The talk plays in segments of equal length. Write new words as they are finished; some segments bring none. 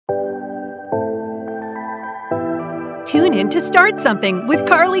Tune in to Start Something with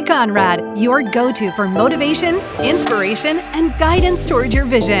Carly Conrad, your go-to for motivation, inspiration, and guidance toward your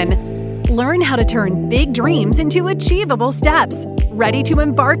vision. Learn how to turn big dreams into achievable steps. Ready to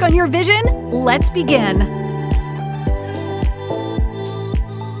embark on your vision? Let's begin.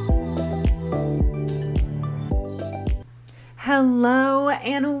 Hello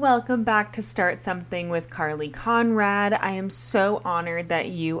and welcome back to Start Something with Carly Conrad. I am so honored that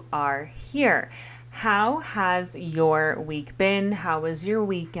you are here. How has your week been? How was your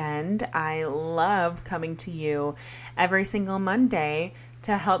weekend? I love coming to you every single Monday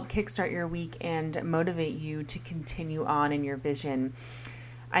to help kickstart your week and motivate you to continue on in your vision.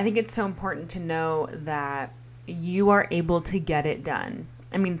 I think it's so important to know that you are able to get it done.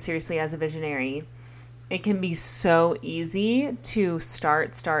 I mean, seriously, as a visionary, it can be so easy to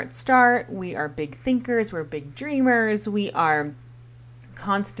start. We are big thinkers. We're big dreamers. We are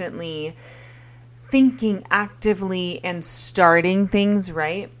constantly thinking actively and starting things,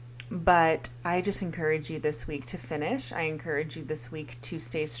 right? But I just encourage you this week to finish. I encourage you this week to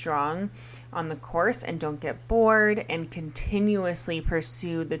stay strong on the course and don't get bored and continuously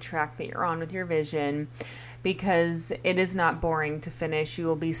pursue the track that you're on with your vision, because it is not boring to finish. You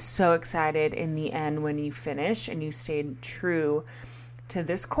will be so excited in the end when you finish and you stayed true to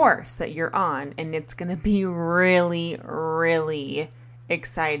this course that you're on, and it's going to be really, really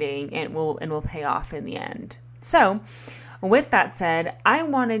exciting and will pay off in the end. So, with that said, I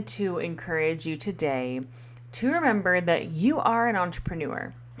wanted to encourage you today to remember that you are an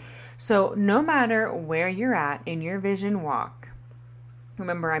entrepreneur. So, no matter where you're at in your vision walk,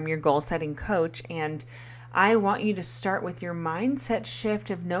 remember I'm your goal setting coach, and I want you to start with your mindset shift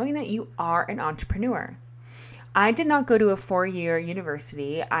of knowing that you are an entrepreneur. I did not go to a 4-year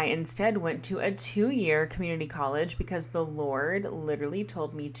university. I instead went to a 2-year community college because the Lord literally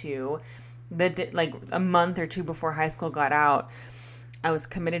told me to. Like a month or two before high school got out, I was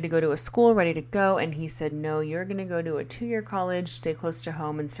committed to go to a school, ready to go, and he said, no, you're going to go to a 2-year college, stay close to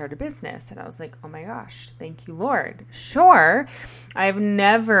home, and start a business. And I was like, oh my gosh, thank you, Lord. Sure. I've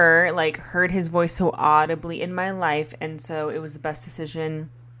never heard his voice so audibly in my life, and so it was the best decision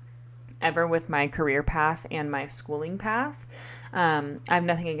ever with my career path and my schooling path. I have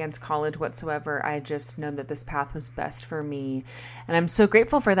nothing against college whatsoever. I just know that this path was best for me, and I'm so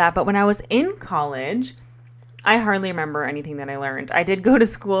grateful for that. But when I was in college, I hardly remember anything that I learned. I did go to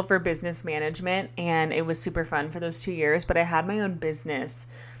school for business management, and it was super fun for those 2 years, but I had my own business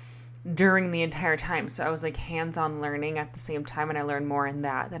during the entire time. So I was hands-on learning at the same time, and I learned more in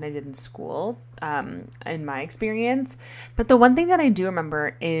that than I did in school, in my experience. But the one thing that I do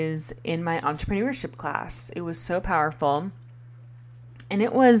remember is in my entrepreneurship class. It was so powerful, and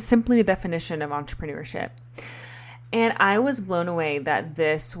it was simply the definition of entrepreneurship. And I was blown away that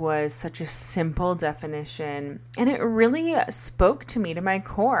this was such a simple definition, and it really spoke to me to my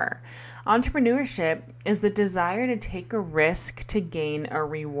core. Entrepreneurship is the desire to take a risk to gain a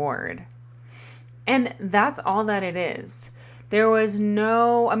reward. And that's all that it is. There was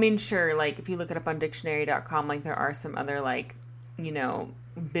no, sure, if you look it up on dictionary.com, there are some other,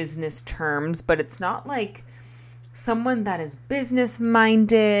 business terms, but it's not someone that is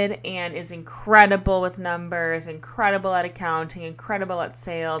business-minded and is incredible with numbers, incredible at accounting, incredible at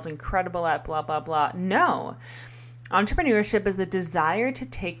sales, incredible at blah, blah, blah. No. Entrepreneurship is the desire to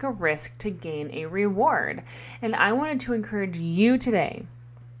take a risk to gain a reward. And I wanted to encourage you today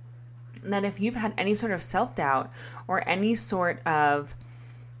that if you've had any sort of self-doubt or any sort of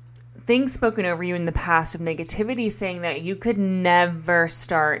things spoken over you in the past of negativity saying that you could never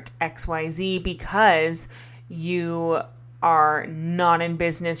start XYZ because you are not in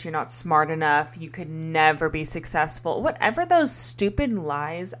business, you're not smart enough, you could never be successful, whatever those stupid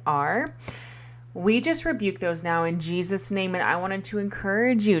lies are, we just rebuke those now in Jesus' name. And I wanted to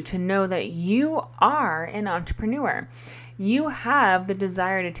encourage you to know that you are an entrepreneur. You have the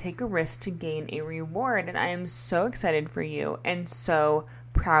desire to take a risk to gain a reward. And I am so excited for you and so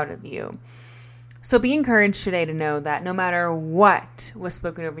proud of you. So be encouraged today to know that no matter what was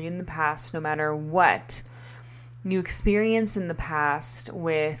spoken over you in the past, no matter what you experienced in the past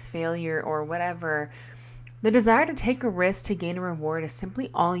with failure or whatever, the desire to take a risk to gain a reward is simply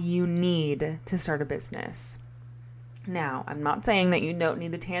all you need to start a business. Now, I'm not saying that you don't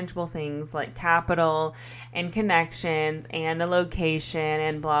need the tangible things like capital and connections and a location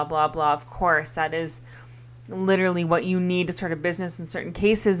and blah, blah, blah. Of course, that is literally what you need to start a business in certain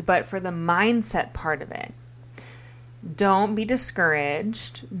cases, but for the mindset part of it, don't be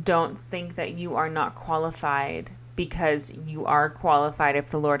discouraged. Don't think that you are not qualified, because you are qualified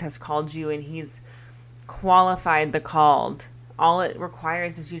if the Lord has called you and He's qualified the called all it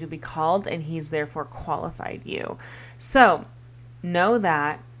requires is you to be called, and he's therefore qualified you. So know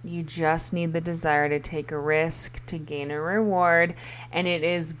that you just need the desire to take a risk to gain a reward, and it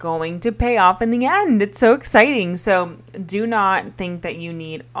is going to pay off in the end. It's so exciting. So do not think that you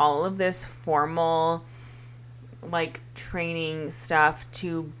need all of this formal training stuff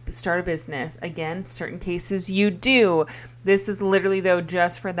to start a business. Again, certain cases you do. This is literally though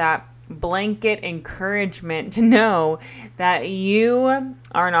just for that blanket encouragement to know that you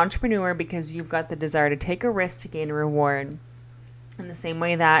are an entrepreneur because you've got the desire to take a risk to gain a reward. In the same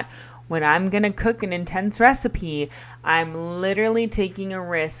way that when I'm going to cook an intense recipe, I'm literally taking a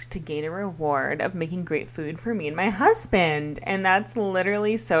risk to gain a reward of making great food for me and my husband. And that's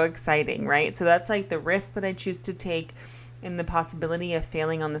literally so exciting, right? So that's the risk that I choose to take in the possibility of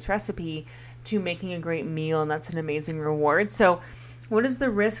failing on this recipe to making a great meal. And that's an amazing reward. So what is the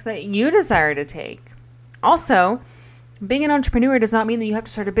risk that you desire to take? Also, being an entrepreneur does not mean that you have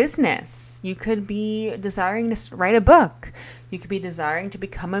to start a business. You could be desiring to write a book. You could be desiring to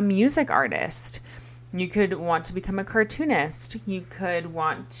become a music artist. You could want to become a cartoonist. You could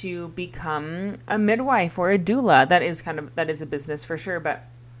want to become a midwife or a doula. That is a business for sure. But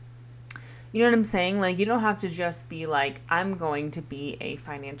you know what I'm saying? You don't have to just be I'm going to be a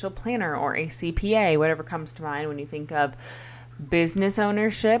financial planner or a CPA, whatever comes to mind when you think of business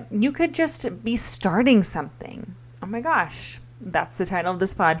ownership. You could just be starting something. Oh my gosh, that's the title of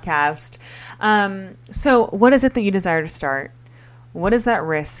this podcast. So what is it that you desire to start? What is that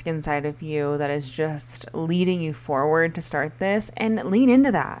risk inside of you that is just leading you forward to start this? And lean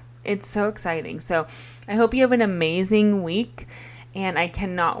into that. It's so exciting. So I hope you have an amazing week, and I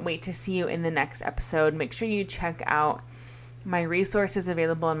cannot wait to see you in the next episode. Make sure you check out my resources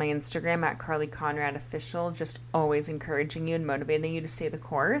available on my Instagram at Carly Conrad Official, just always encouraging you and motivating you to stay the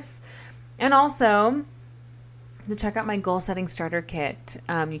course. And also to check out my goal setting starter kit.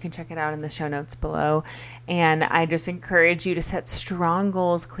 You can check it out in the show notes below. And I just encourage you to set strong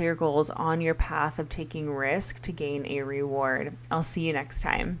goals, clear goals on your path of taking risk to gain a reward. I'll see you next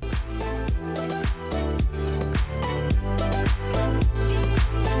time.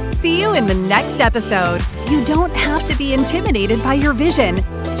 See you in the next episode. You don't have to be intimidated by your vision.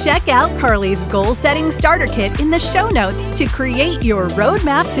 Check out Carly's goal setting starter kit in the show notes to create your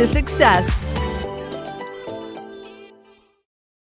roadmap to success.